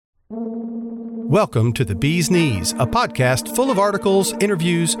Welcome to The Bee's Knees, a podcast full of articles,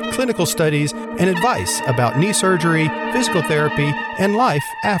 interviews, clinical studies, and advice about knee surgery, physical therapy, and life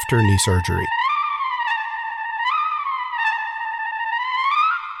after knee surgery.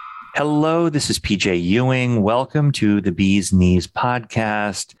 Hello, this is PJ Ewing. Welcome to the Bee's Knees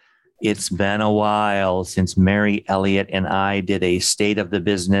podcast. It's been a while since Mary Elliott and I did a state of the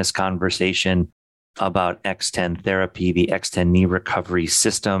business conversation about X10 therapy, the X10 knee recovery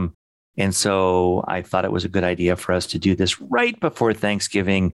system. And so I thought it was a good idea for us to do this right before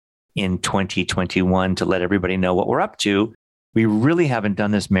Thanksgiving in 2021 to let everybody know what we're up to. We really haven't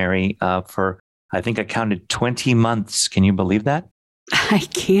done this, Mary, for, I think I counted 20 months. Can you believe that? I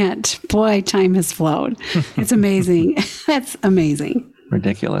can't. Boy, time has flown. It's amazing. That's amazing.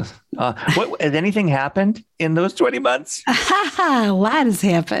 Ridiculous. Has anything happened in those 20 months? A lot has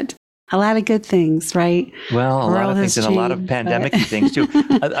happened. A lot of good things, right? Well, a lot of things and a lot of pandemic things too.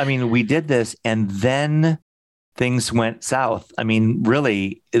 I mean, we did this and then things went south. I mean,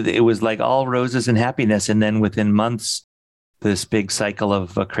 really, it was like all roses and happiness. And then within months, this big cycle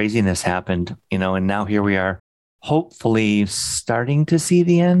of craziness happened, and now here we are, hopefully starting to see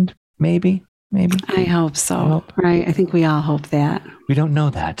the end, maybe. I hope so, right? I think we all hope that. We don't know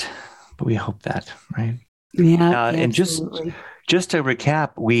that, but we hope that, right? Yeah, and just to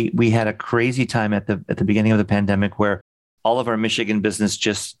recap, we had a crazy time at the beginning of the pandemic where all of our Michigan business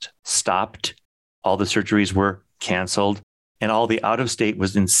just stopped. All the surgeries were canceled and all the out of state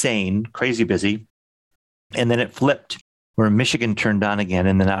was insane, crazy busy. And then it flipped where Michigan turned on again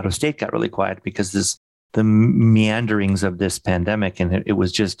and then out of state got really quiet because the meanderings of this pandemic. And it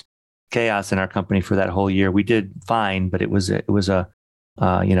was just chaos in our company for that whole year. We did fine, but it was a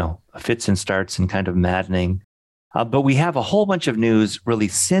fits and starts and kind of maddening. But we have a whole bunch of news really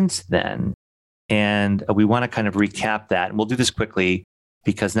since then. And we want to kind of recap that. And we'll do this quickly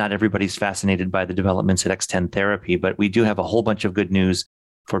because not everybody's fascinated by the developments at X10 therapy. But we do have a whole bunch of good news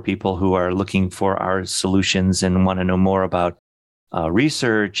for people who are looking for our solutions and want to know more about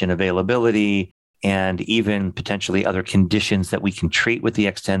research and availability and even potentially other conditions that we can treat with the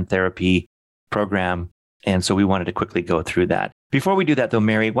X10 therapy program. And so we wanted to quickly go through that. Before we do that, though,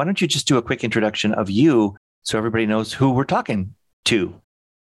 Mary, why don't you just do a quick introduction of you so everybody knows who we're talking to?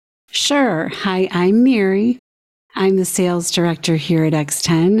 Sure. Hi, I'm Mary. I'm the sales director here at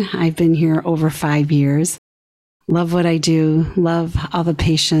X10. I've been here over 5 years. Love what I do. Love all the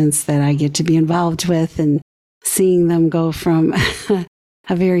patients that I get to be involved with and seeing them go from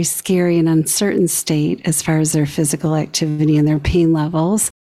a very scary and uncertain state as far as their physical activity and their pain levels,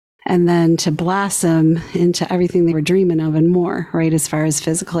 and then to blossom into everything they were dreaming of and more, right, as far as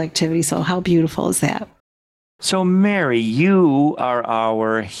physical activity. So how beautiful is that? So, Mary, you are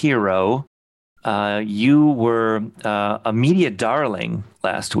our hero. You were a media darling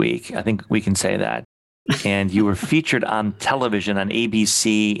last week. I think we can say that. And you were featured on television on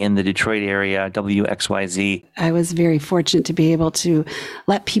ABC in the Detroit area, WXYZ. I was very fortunate to be able to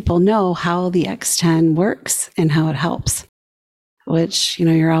let people know how the X10 works and how it helps, which,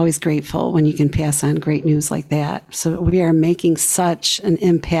 you're always grateful when you can pass on great news like that. So we are making such an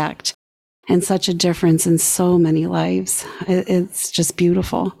impact and such a difference in so many lives. It's just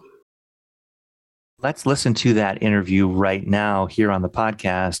beautiful. Let's listen to that interview right now here on the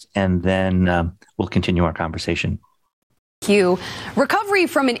podcast, and then we'll continue our conversation. Recovery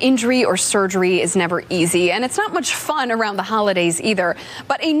from an injury or surgery is never easy, and it's not much fun around the holidays either.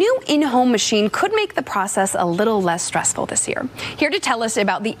 But a new in-home machine could make the process a little less stressful this year. Here to tell us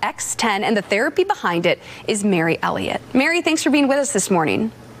about the X10 and the therapy behind it is Mary Elliott. Mary, thanks for being with us this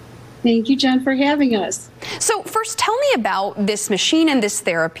morning. Thank you, Jen, for having us. So first, tell me about this machine and this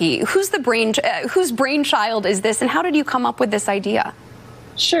therapy. Whose brainchild is this, and how did you come up with this idea?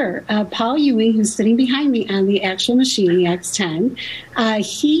 Sure. Paul Ewing, who's sitting behind me on the actual machine, the X10,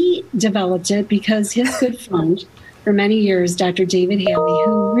 he developed it because his good friend for many years, Dr. David Haley,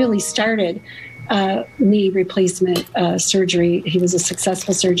 who really started knee replacement surgery, he was a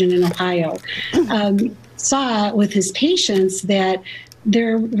successful surgeon in Ohio, saw with his patients that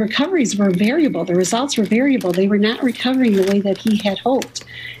their recoveries were variable. The results were variable. They were not recovering the way that he had hoped.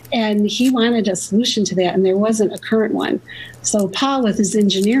 And he wanted a solution to that, and there wasn't a current one. So Paul, with his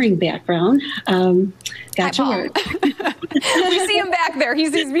engineering background, got to work. We see him back there. He's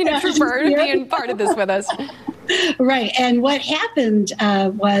being a trooper, being part of this with us. Right. And what happened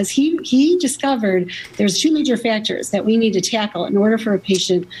was he discovered there's two major factors that we need to tackle in order for a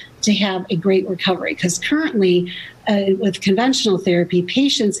patient to have a great recovery. Because currently, with conventional therapy,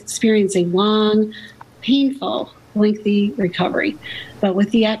 patients experience a long, painful lengthy recovery. But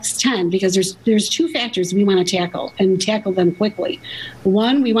with the X10, because there's two factors we want to tackle and tackle them quickly.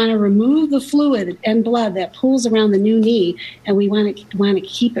 One, we want to remove the fluid and blood that pools around the new knee, and we want to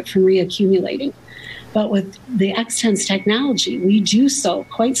keep it from reaccumulating. But with the X10's technology, we do so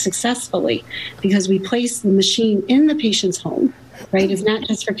quite successfully because we place the machine in the patient's home, right? It's not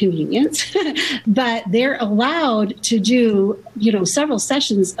just for convenience, but they're allowed to do, several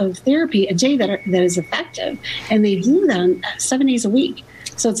sessions of therapy a day that is effective, and they do them 7 days a week.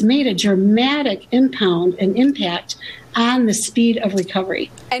 So it's made a dramatic impact on the speed of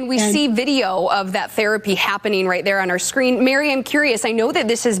recovery. And we see video of that therapy happening right there on our screen. Mary, I'm curious, I know that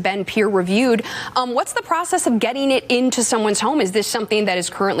this has been peer reviewed. What's the process of getting it into someone's home? Is this something that is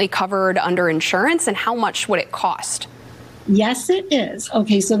currently covered under insurance, and how much would it cost? Yes, it is.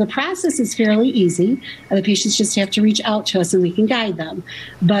 Okay, so the process is fairly easy. The patients just have to reach out to us and we can guide them.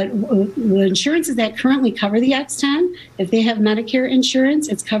 But the insurances that currently cover the X10, if they have Medicare insurance,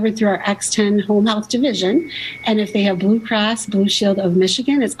 it's covered through our X10 Home Health Division. And if they have Blue Cross Blue Shield of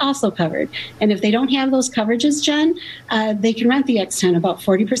Michigan, it's also covered. And if they don't have those coverages, Jen, they can rent the X10. About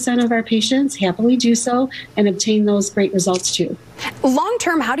 40% of our patients happily do so and obtain those great results too. Long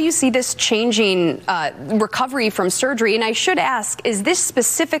term, how do you see this changing recovery from surgery? And I should ask, is this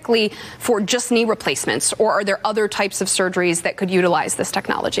specifically for just knee replacements, or are there other types of surgeries that could utilize this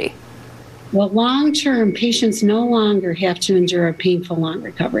technology? Well, long term, patients no longer have to endure a painful long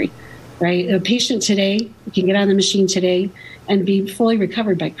recovery, right? A patient today can get on the machine today and be fully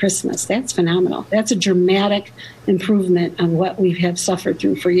recovered by Christmas. That's phenomenal. That's a dramatic improvement on what we have suffered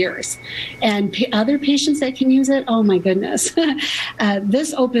through for years. And other patients that can use it, oh my goodness.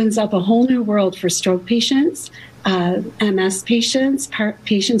 This opens up a whole new world for stroke patients, MS patients,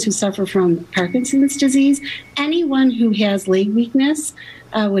 patients who suffer from Parkinson's disease. Anyone who has leg weakness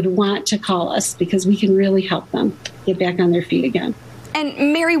would want to call us because we can really help them get back on their feet again.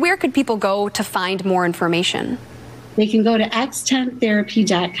 And Mary, where could people go to find more information? They can go to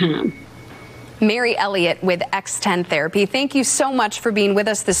x10therapy.com. Mary Elliott with X10 Therapy. Thank you so much for being with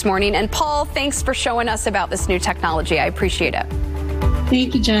us this morning. And Paul, thanks for showing us about this new technology. I appreciate it.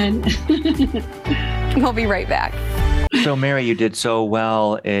 Thank you, Jen. We'll be right back. So, Mary, you did so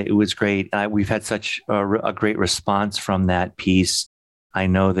well. It was great. We've had such a great response from that piece. I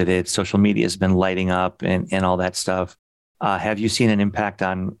know that social media has been lighting up and all that stuff. Have you seen an impact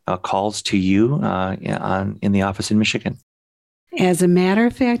on calls to you in the office in Michigan? As a matter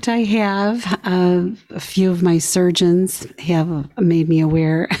of fact, I have. A few of my surgeons have made me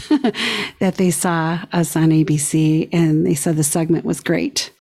aware that they saw us on ABC, and they said the segment was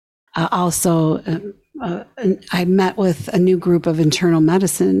great. Also, I met with a new group of internal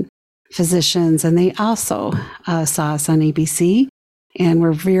medicine physicians, and they also saw us on ABC. And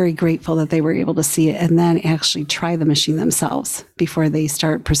we're very grateful that they were able to see it and then actually try the machine themselves before they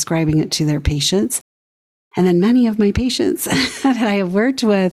start prescribing it to their patients. And then many of my patients that I have worked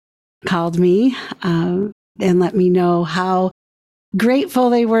with called me and let me know how grateful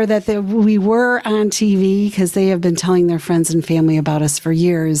they were that we were on TV, because they have been telling their friends and family about us for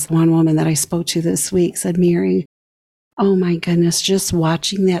years. One woman that I spoke to this week said, Mary, oh my goodness, just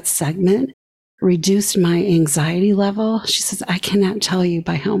watching that segment reduced my anxiety level. She says, I cannot tell you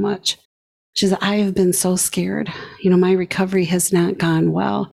by how much. She says, I have been so scared. My recovery has not gone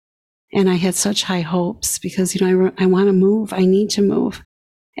well. And I had such high hopes because, I want to move. I need to move.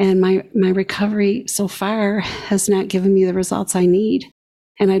 And my recovery so far has not given me the results I need.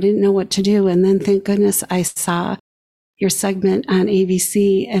 And I didn't know what to do. And then thank goodness I saw your segment on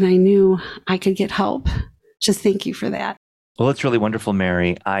ABC and I knew I could get help. Just thank you for that. Well, it's really wonderful,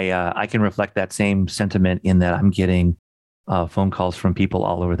 Mary. I can reflect that same sentiment in that I'm getting phone calls from people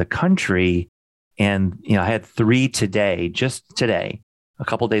all over the country. And, I had 3 today, just today, a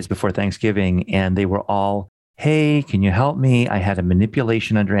couple of days before Thanksgiving, and they were all, hey, can you help me? I had a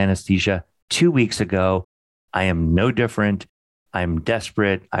manipulation under anesthesia 2 weeks ago. I am no different. I'm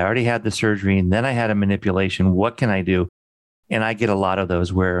desperate. I already had the surgery and then I had a manipulation. What can I do? And I get a lot of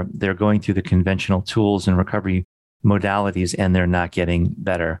those where they're going through the conventional tools and recovery modalities and they're not getting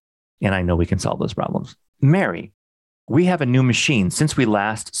better. And I know we can solve those problems. Mary, we have a new machine. Since we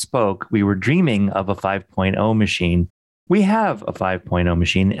last spoke, we were dreaming of a 5.0 machine. We have a 5.0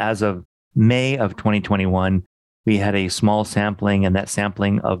 machine. As of May of 2021, we had a small sampling, and that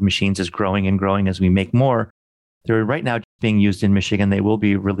sampling of machines is growing and growing as we make more. They're right now being used in Michigan. They will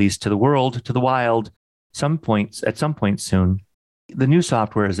be released to the world, to the wild, at some point soon. The new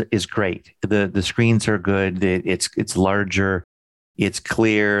software is great. The screens are good. It's larger. It's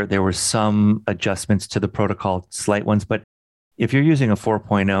clear. There were some adjustments to the protocol, slight ones, but if you're using a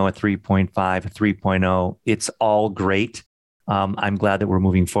 4.0, a 3.5, a 3.0, it's all great. I'm glad that we're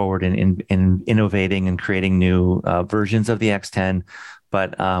moving forward in innovating and creating new versions of the X10.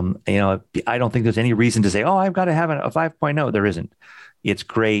 But I don't think there's any reason to say, oh, I've got to have a 5.0. There isn't. It's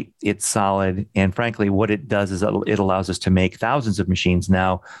great. It's solid. And frankly, what it does is it allows us to make thousands of machines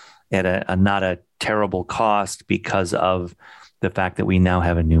now at a not a terrible cost, because of the fact that we now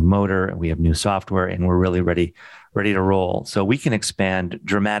have a new motor and we have new software, and we're really ready to roll. So we can expand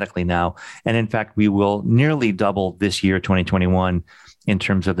dramatically now. And in fact, we will nearly double this year, 2021, in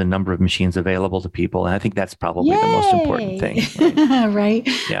terms of the number of machines available to people. And I think that's probably the most important thing. Right? Right?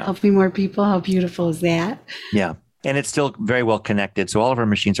 Yeah. Helping more people. How beautiful is that? Yeah. And it's still very well connected. So all of our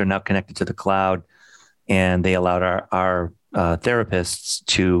machines are now connected to the cloud, and they allowed our therapists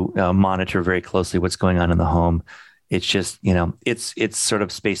to monitor very closely what's going on in the home. It's just, it's sort of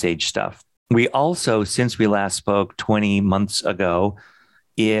space age stuff. We also, since we last spoke 20 months ago,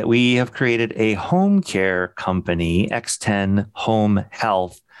 we have created a home care company, X10 Home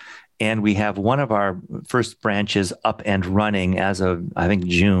Health. And we have one of our first branches up and running as of, I think,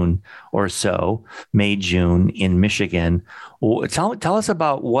 June or so, May, June in Michigan. Tell us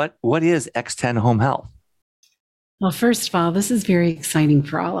about what is X10 Home Health? Well, first of all, this is very exciting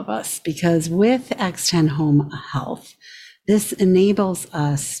for all of us, because with X10 Home Health, this enables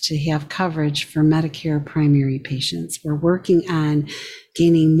us to have coverage for Medicare primary patients. We're working on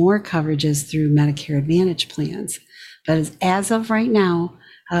gaining more coverages through Medicare Advantage plans. But as of right now,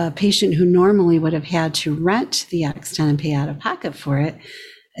 a patient who normally would have had to rent the X10 and pay out of pocket for it,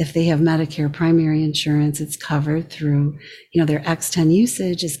 if they have Medicare primary insurance, it's covered through, their X10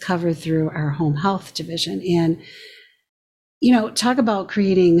 usage is covered through our home health division. And, talk about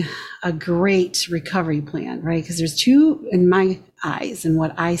creating a great recovery plan, right? Because there's two, in my eyes and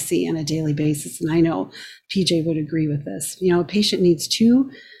what I see on a daily basis, and I know PJ would agree with this, a patient needs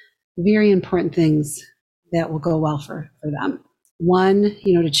two very important things that will go well for them. One,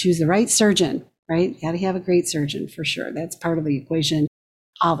 to choose the right surgeon, right? You got to have a great surgeon for sure. That's part of the equation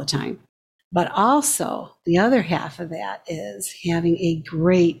all the time. But also the other half of that is having a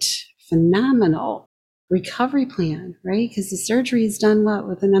great, phenomenal recovery plan, right? Because the surgery is done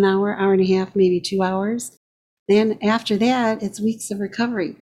within an hour, hour and a half, maybe 2 hours. Then after that, it's weeks of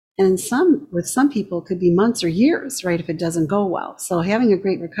recovery. And with some people it could be months or years, right? If it doesn't go well. So having a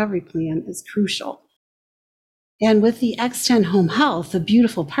great recovery plan is crucial. And with the X10 Home Health, the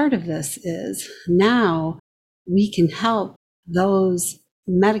beautiful part of this is now we can help those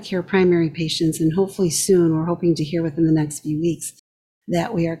Medicare primary patients, and hopefully soon, we're hoping to hear within the next few weeks,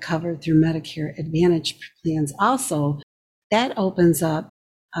 that we are covered through Medicare Advantage plans. Also, that opens up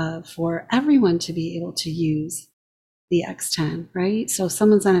for everyone to be able to use the X10, right? So if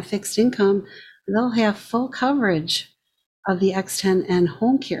someone's on a fixed income, they'll have full coverage of the X10 and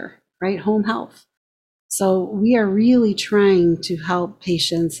home care, right? Home health. So we are really trying to help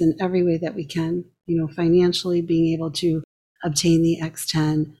patients in every way that we can, financially being able to obtain the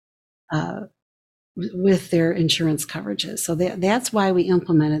X10 with their insurance coverages. So that's why we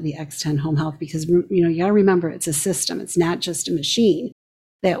implemented the X10 Home Health, because, you got to remember, it's a system. It's not just a machine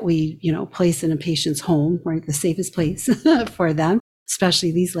that we, place in a patient's home, right? The safest place for them,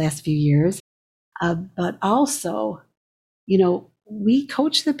 especially these last few years. But also, we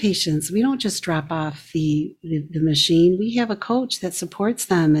coach the patients. We don't just drop off the machine. We have a coach that supports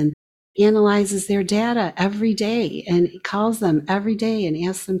them and analyzes their data every day and calls them every day and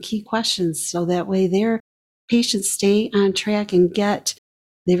asks them key questions, so that way their patients stay on track and get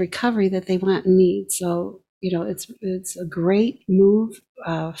the recovery that they want and need. So, it's a great move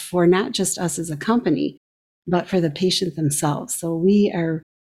for not just us as a company, but for the patient themselves. So we are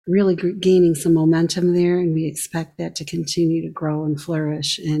really gaining some momentum there, and we expect that to continue to grow and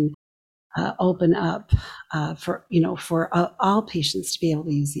flourish and open up for all patients to be able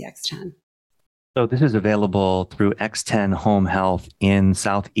to use the X10. So this is available through X10 Home Health in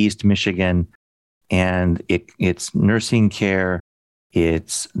Southeast Michigan, and it's nursing care.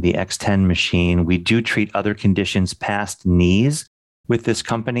 It's the X10 machine. We do treat other conditions past knees with this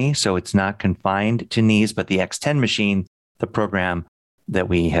company, so it's not confined to knees, but the X10 machine, the program that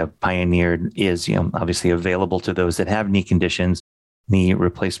we have pioneered, is obviously available to those that have knee conditions, knee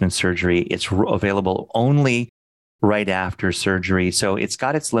replacement surgery. It's available only right after surgery. So it's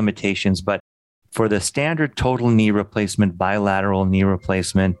got its limitations, but for the standard total knee replacement, bilateral knee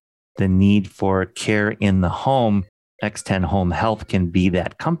replacement, the need for care in the home, X10 Home Health can be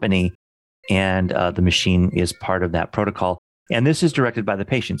that company, and the machine is part of that protocol. And this is directed by the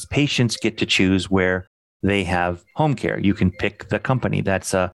patients. Patients get to choose where they have home care. You can pick the company.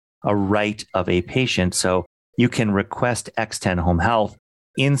 That's a right of a patient. So you can request X10 Home Health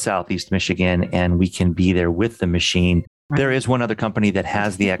in Southeast Michigan, and we can be there with the machine. Right. There is one other company that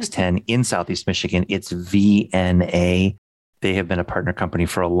has the X10 in Southeast Michigan. It's VNA. They have been a partner company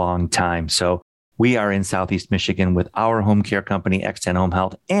for a long time. So we are in Southeast Michigan with our home care company, X10 Home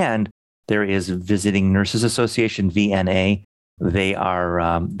Health, and there is Visiting Nurses Association, VNA. They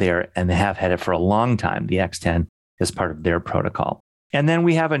are there, and they have had it for a long time, the X10, as part of their protocol. And then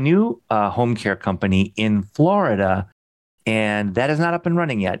we have a new home care company in Florida, and that is not up and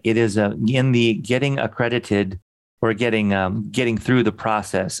running yet. It is in the getting accredited or getting through the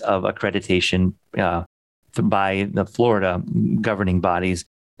process of accreditation by the Florida governing bodies.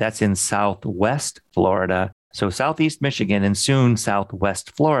 That's in Southwest Florida. So Southeast Michigan and soon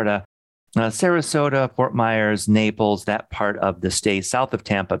Southwest Florida, Sarasota, Fort Myers, Naples, that part of the state, south of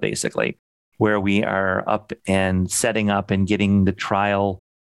Tampa, basically, where we are up and setting up and getting the trial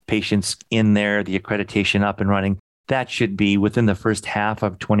patients in there, the accreditation up and running. That should be within the first half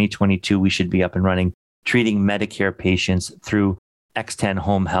of 2022. We should be up and running, treating Medicare patients through X10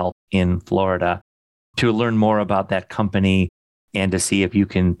 Home Health in Florida. To learn more about that company and to see if you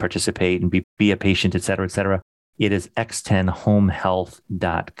can participate and be a patient, et cetera, it is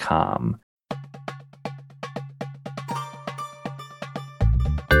x10homehealth.com.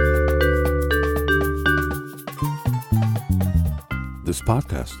 This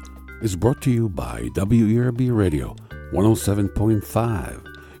podcast is brought to you by WERB Radio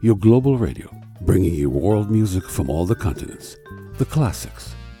 107.5, your global radio, bringing you world music from all the continents, the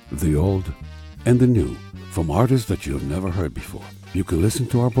classics, the old, and the new, from artists that you have never heard before. You can listen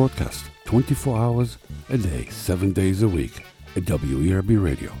to our broadcast 24 hours a day, 7 days a week at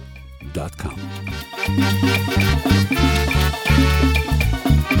WERBradio.com.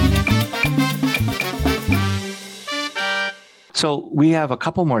 So we have a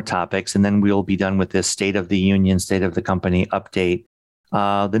couple more topics, and then we'll be done with this State of the Union, State of the Company update.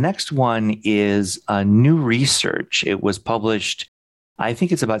 The next one is new research. It was published, I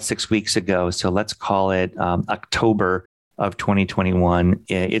think it's about 6 weeks ago. So let's call it October of 2021.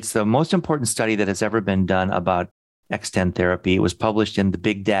 It's the most important study that has ever been done about X10 therapy. It was published in the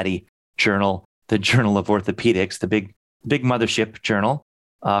Big Daddy journal, the Journal of Orthopedics, the big mothership journal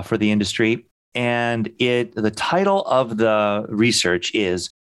for the industry. And the title of the research is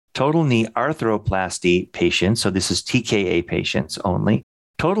Total Knee Arthroplasty Patients. So this is TKA patients only.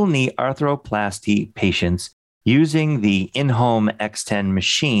 Total knee arthroplasty patients using the in-home X10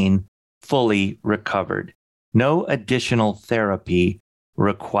 machine fully recovered. No additional therapy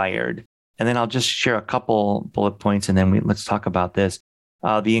required. And then I'll just share a couple bullet points, and then let's talk about this.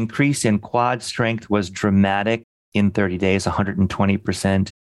 The increase in quad strength was dramatic in 30 days, 120%.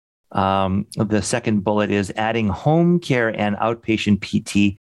 The second bullet is adding home care and outpatient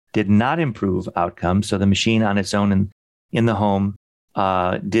PT did not improve outcomes. So the machine on its own in the home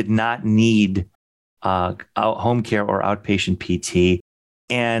did not need home care or outpatient PT.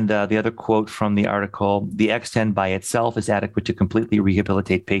 And the other quote from the article, the X10 by itself is adequate to completely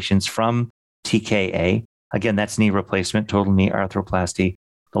rehabilitate patients from TKA. Again, that's knee replacement, total knee arthroplasty.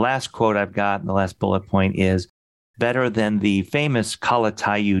 The last quote I've got, the last bullet point is better than the famous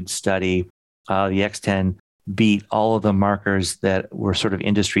Calatayud study. The X10 beat all of the markers that were sort of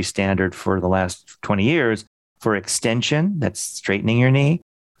industry standard for the last 20 years for extension, that's straightening your knee,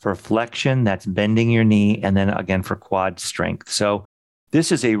 for flexion, that's bending your knee, and then again for quad strength. So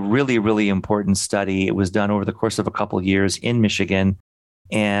this is a really, really important study. It was done over the course of a couple of years in Michigan,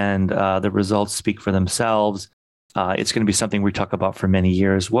 and the results speak for themselves. It's going to be something we talk about for many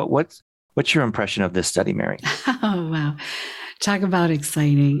years. What's your impression of this study, Mary? Oh, wow. Talk about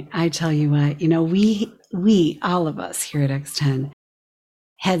exciting. I tell you what, we, all of us here at X10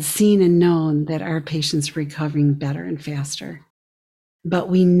 had seen and known that our patients were recovering better and faster, but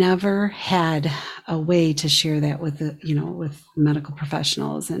we never had a way to share that with with medical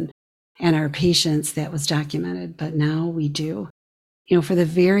professionals and our patients that was documented. But now we do. For the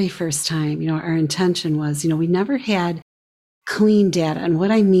very first time, our intention was, we never had clean data. And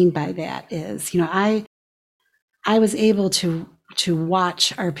what I mean by that is, I was able to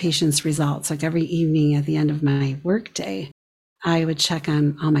watch our patients' results. Like every evening at the end of my workday, I would check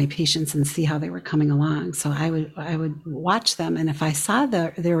on all my patients and see how they were coming along. So I would watch them. And if I saw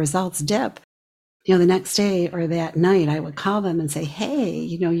their results dip, the next day or that night, I would call them and say, hey,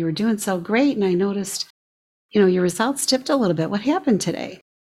 you were doing so great. And I noticed, your results dipped a little bit. What happened today?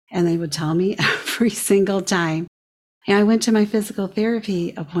 And they would tell me every single time. And I went to my physical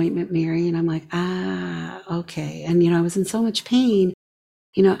therapy appointment, Mary, and I'm like, okay. And, I was in so much pain.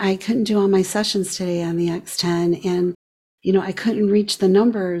 I couldn't do all my sessions today on the X10. And, I couldn't reach the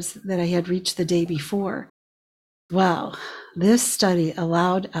numbers that I had reached the day before. Well, this study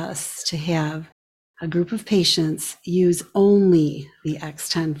allowed us to have a group of patients use only the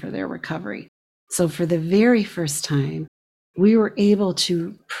X10 for their recovery. So for the very first time, we were able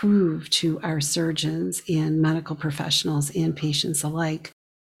to prove to our surgeons and medical professionals and patients alike,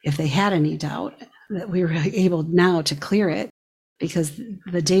 if they had any doubt, that we were able now to clear it, because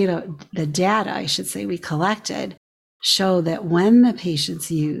the data, I should say, we collected show that when the patients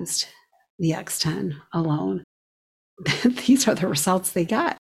used the X10 alone, these are the results they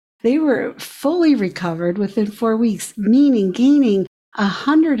got. They were fully recovered within 4 weeks, meaning gaining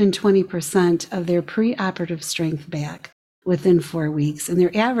 120% of their preoperative strength back within 4 weeks. And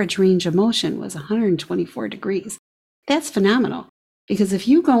their average range of motion was 124 degrees. That's phenomenal. Because if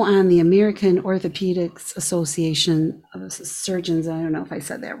you go on the American Orthopedics Association of Surgeons, I don't know if I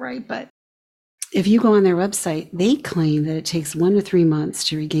said that right, but if you go on their website, they claim that it takes 1 to 3 months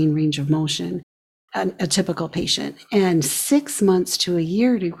to regain range of motion, a typical patient, and 6 months to a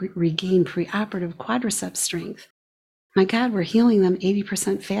year to regain preoperative quadriceps strength. My God, we're healing them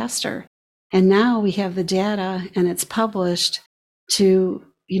 80% faster. And now we have the data, and it's published to,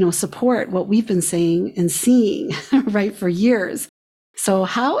 support what we've been saying and seeing, right, for years. So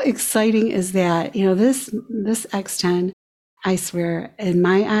how exciting is that? This X10, I swear, in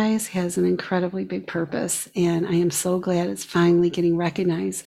my eyes, has an incredibly big purpose. And I am so glad it's finally getting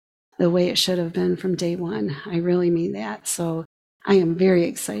recognized the way it should have been from day one. I really mean that. So I am very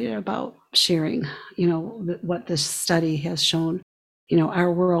excited about sharing, what this study has shown,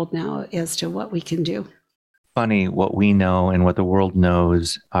 our world now as to what we can do. Funny, what we know and what the world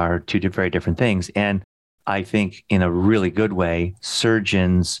knows are two very different things. And I think in a really good way,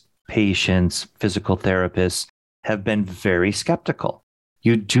 surgeons, patients, physical therapists have been very skeptical.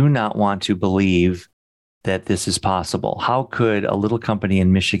 You do not want to believe that this is possible. How could a little company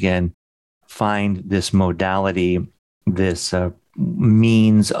in Michigan find this modality, this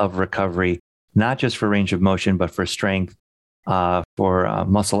means of recovery, not just for range of motion, but for strength, for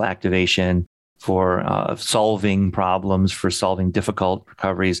muscle activation, for solving problems, for solving difficult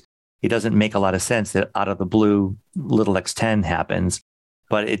recoveries? It doesn't make a lot of sense that out of the blue, little X10 happens,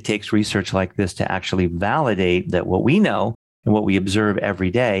 but it takes research like this to actually validate that what we know and what we observe every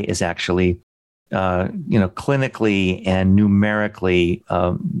day is actually, clinically and numerically,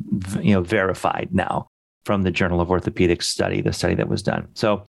 verified now from the Journal of Orthopedics study, the study that was done.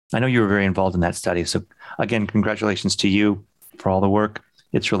 So I know you were very involved in that study. So again, congratulations to you for all the work.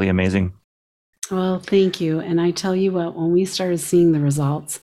 It's really amazing. Well, thank you. And I tell you what, when we started seeing the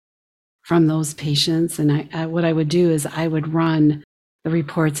results from those patients, and what I would do is I would run the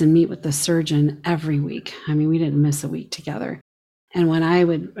reports and meet with the surgeon every week. I mean, we didn't miss a week together. And when I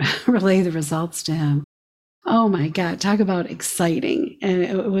would relay the results to him, oh my God, talk about exciting. And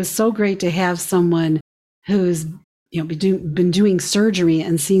it was so great to have someone who's been doing surgery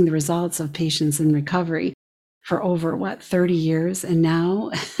and seeing the results of patients in recovery for over 30 years. And now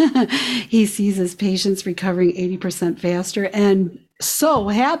he sees his patients recovering 80% faster, and so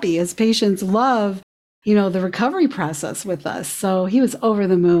happy. His patients love, the recovery process with us. So he was over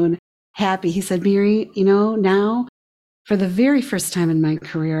the moon happy. He said, Mary, now for the very first time in my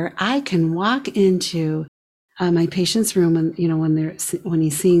career, I can walk into my patient's room and, when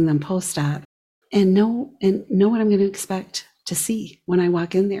he's seeing them post-op and know what I'm going to expect to see when I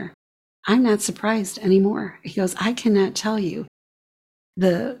walk in there. I'm not surprised anymore. He goes, I cannot tell you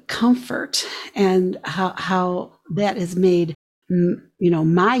the comfort and how that has made,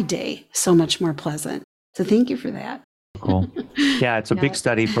 my day so much more pleasant. So thank you for that. Cool. Yeah, it's a big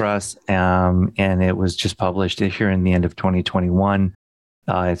study for us. And it was just published here in the end of 2021.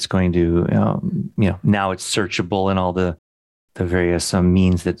 It's going to, now it's searchable in all the various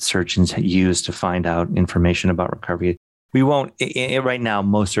means that surgeons use to find out information about recovery. We won't, right now,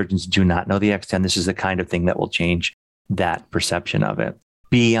 most surgeons do not know the X10. This is the kind of thing that will change that perception of it.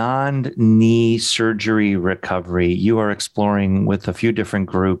 Beyond knee surgery recovery, you are exploring with a few different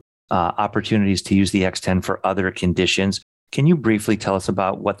groups opportunities to use the X10 for other conditions. Can you briefly tell us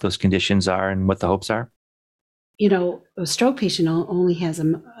about what those conditions are and what the hopes are? A stroke patient only has,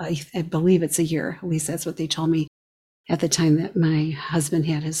 I believe it's a year. At least that's what they told me at the time that my husband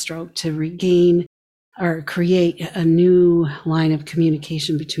had his stroke, to regain or create a new line of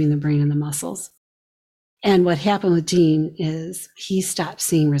communication between the brain and the muscles. And what happened with Dean is he stopped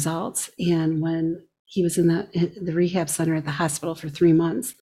seeing results. And when he was in the rehab center at the hospital for 3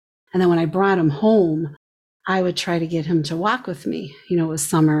 months, and then when I brought him home, I would try to get him to walk with me. It was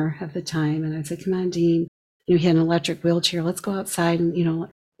summer at the time. And I'd say, come on, Dean, he had an electric wheelchair. Let's go outside and,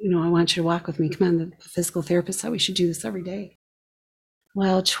 I want you to walk with me. Come on, the physical therapist said we should do this every day.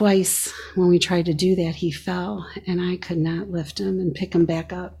 Well, twice when we tried to do that, he fell and I could not lift him and pick him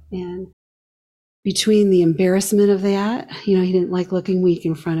back up. And between the embarrassment of that, he didn't like looking weak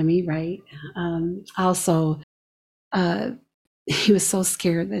in front of me, right? Also, he was so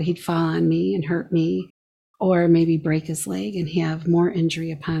scared that he'd fall on me and hurt me or maybe break his leg and have more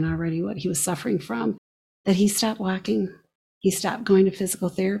injury upon already what he was suffering from, that he stopped walking. He stopped going to physical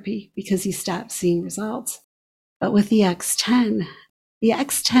therapy because he stopped seeing results. But with the X10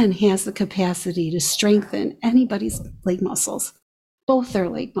 has the capacity to strengthen anybody's leg muscles, both their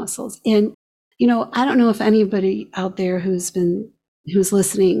leg muscles. And, I don't know if anybody out there who's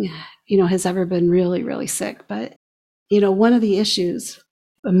listening, has ever been really, really sick. But, one of the issues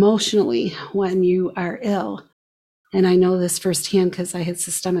emotionally when you are ill, and I know this firsthand because I had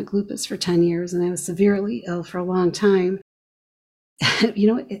systemic lupus for 10 years and I was severely ill for a long time,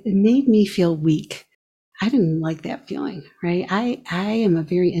 it made me feel weak. I didn't like that feeling, right? I am a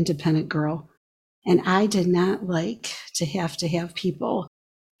very independent girl, and I did not like to have people,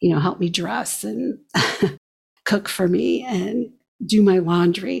 help me dress and cook for me and do my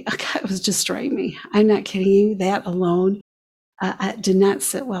laundry. God, it was destroying me. I'm not kidding you. That alone did not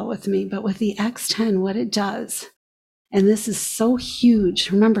sit well with me. But with the X10, what it does, and this is so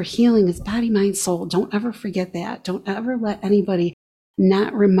huge. Remember, healing is body, mind, soul. Don't ever forget that. Don't ever let anybody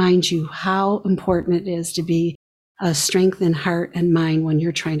not remind you how important it is to be strength in heart and mind when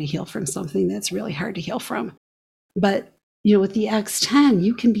you're trying to heal from something that's really hard to heal from. But, with the X10,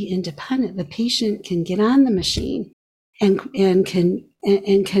 you can be independent. The patient can get on the machine and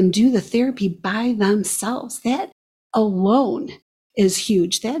can do the therapy by themselves. That alone is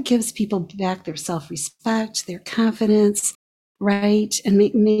huge. That gives people back their self-respect, their confidence, right? And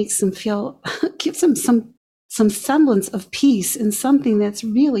makes them feel, gives them some semblance of peace in something that's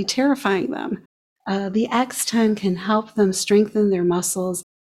really terrifying them. The X10 can help them strengthen their muscles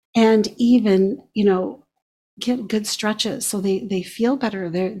and even, get good stretches so they feel better.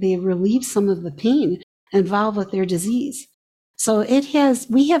 They relieve some of the pain involved with their disease. So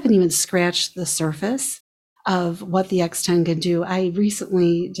we haven't even scratched the surface of what the X10 can do. I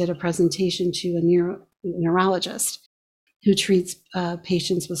recently did a presentation to a neurologist who treats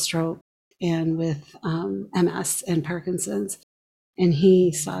patients with stroke and with MS and Parkinson's, and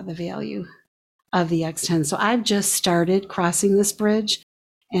he saw the value of the X10. So I've just started crossing this bridge,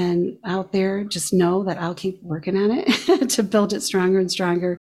 and out there, just know that I'll keep working on it to build it stronger and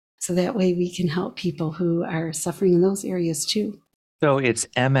stronger, so that way we can help people who are suffering in those areas too. So it's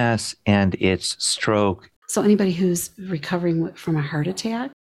MS and it's stroke. So anybody who's recovering from a heart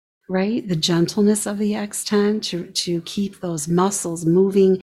attack, right? The gentleness of the X10 to keep those muscles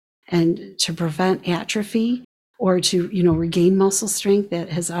moving and to prevent atrophy, or to, regain muscle strength that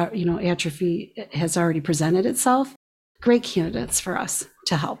has, atrophy has already presented itself. Great candidates for us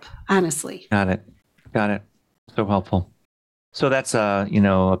to help, honestly. Got it. So helpful. So that's, a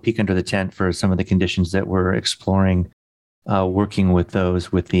peek under the tent for some of the conditions that we're exploring, working with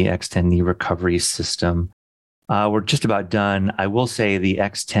those with the X10 knee recovery system. We're just about done. I will say the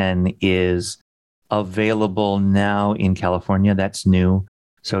X10 is available now in California. That's new.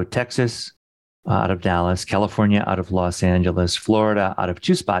 So Texas out of Dallas, California out of Los Angeles, Florida out of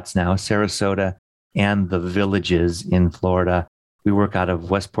two spots now, Sarasota and the Villages in Florida. We work out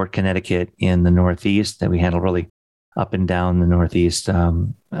of Westport, Connecticut in the Northeast, that we handle really up and down the Northeast.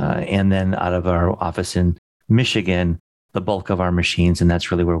 And then out of our office in Michigan, the bulk of our machines. And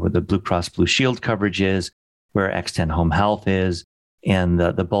that's really where the Blue Cross Blue Shield coverage is, where X10 Home Health is. And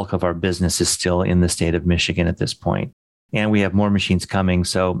the bulk of our business is still in the state of Michigan at this point. And we have more machines coming.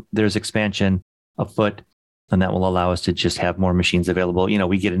 So there's expansion afoot, and that will allow us to just have more machines available.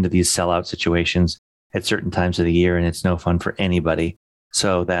 We get into these sellout situations at certain times of the year, and it's no fun for anybody.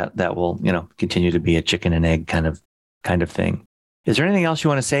 So that will, continue to be a chicken and egg kind of thing. Is there anything else you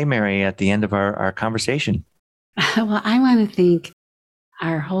want to say, Mary, at the end of our conversation? Well, I want to thank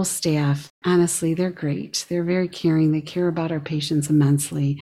our whole staff. Honestly, they're great. They're very caring. They care about our patients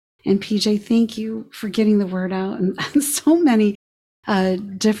immensely. And PJ, thank you for getting the word out and so many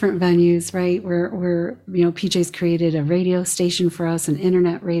different venues, right? Where PJ's created a radio station for us, an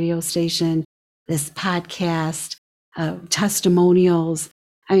internet radio station, this podcast, testimonials.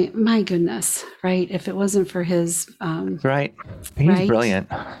 I mean, my goodness, right? If it wasn't for his... right. He's right?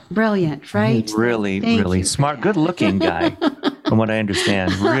 Brilliant, right? He's really smart, good-looking guy, from what I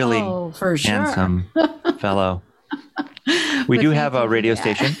understand. Really for sure. handsome fellow. We do have a radio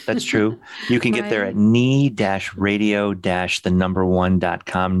station. That's true. You can get there at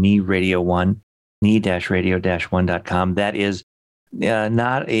knee-radio-1.com, knee-radio-1.com. That is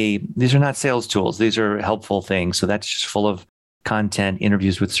these are not sales tools. These are helpful things. So that's just full of content,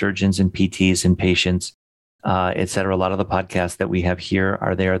 interviews with surgeons and PTs and patients, et cetera. A lot of the podcasts that we have here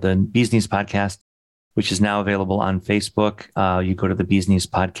are there. The Bees Knees podcast, which is now available on Facebook. You go to the Bees Knees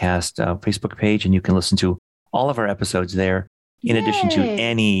podcast Facebook page and you can listen to all of our episodes there, in addition to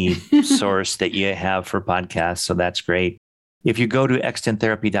any source that you have for podcasts. So that's great. If you go to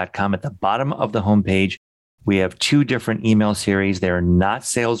x10therapy.com, at the bottom of the homepage, we have 2 different email series. They're not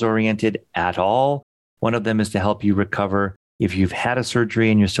sales oriented at all. One of them is to help you recover if you've had a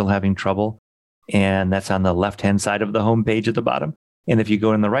surgery and you're still having trouble. And that's on the left-hand side of the homepage at the bottom. And if you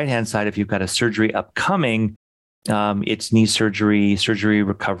go on the right-hand side, if you've got a surgery upcoming, it's knee surgery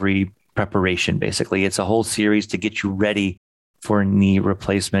recovery preparation, basically. It's a whole series to get you ready for knee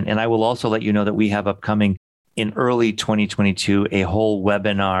replacement. And I will also let you know that we have upcoming in early 2022, a whole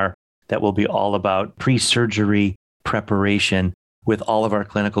webinar that will be all about pre-surgery preparation with all of our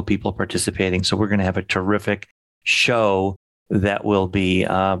clinical people participating. So we're going to have a terrific show that will be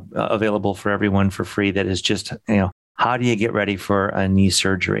available for everyone for free. That is just, how do you get ready for a knee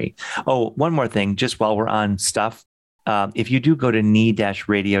surgery? Oh, one more thing, just while we're on stuff. If you do go to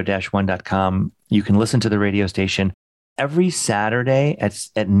knee-radio-1.com, you can listen to the radio station every Saturday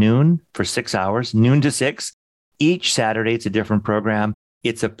at noon for 6 hours, noon to 6. Each Saturday, it's a different program.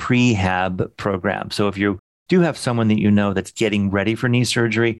 It's a prehab program. So if you do have someone that you know that's getting ready for knee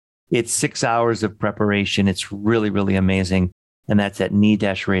surgery, it's 6 hours of preparation. It's really, really amazing. And that's at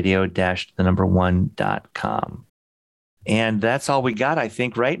knee-radio-1.com. And that's all we got, I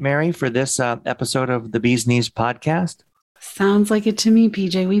think, right, Mary, for this episode of the Bees Knees podcast? Sounds like it to me,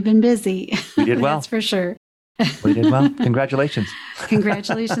 PJ. We've been busy. We did well. That's for sure. We did well. Congratulations.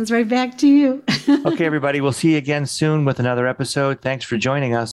 Congratulations right back to you. Okay, everybody. We'll see you again soon with another episode. Thanks for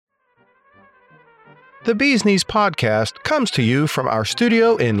joining us. The Bees Knees podcast comes to you from our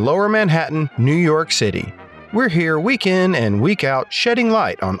studio in Lower Manhattan, New York City. We're here week in and week out, shedding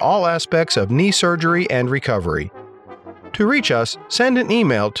light on all aspects of knee surgery and recovery. To reach us, send an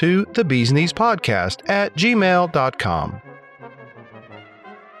email to thebeeskneespodcast@gmail.com.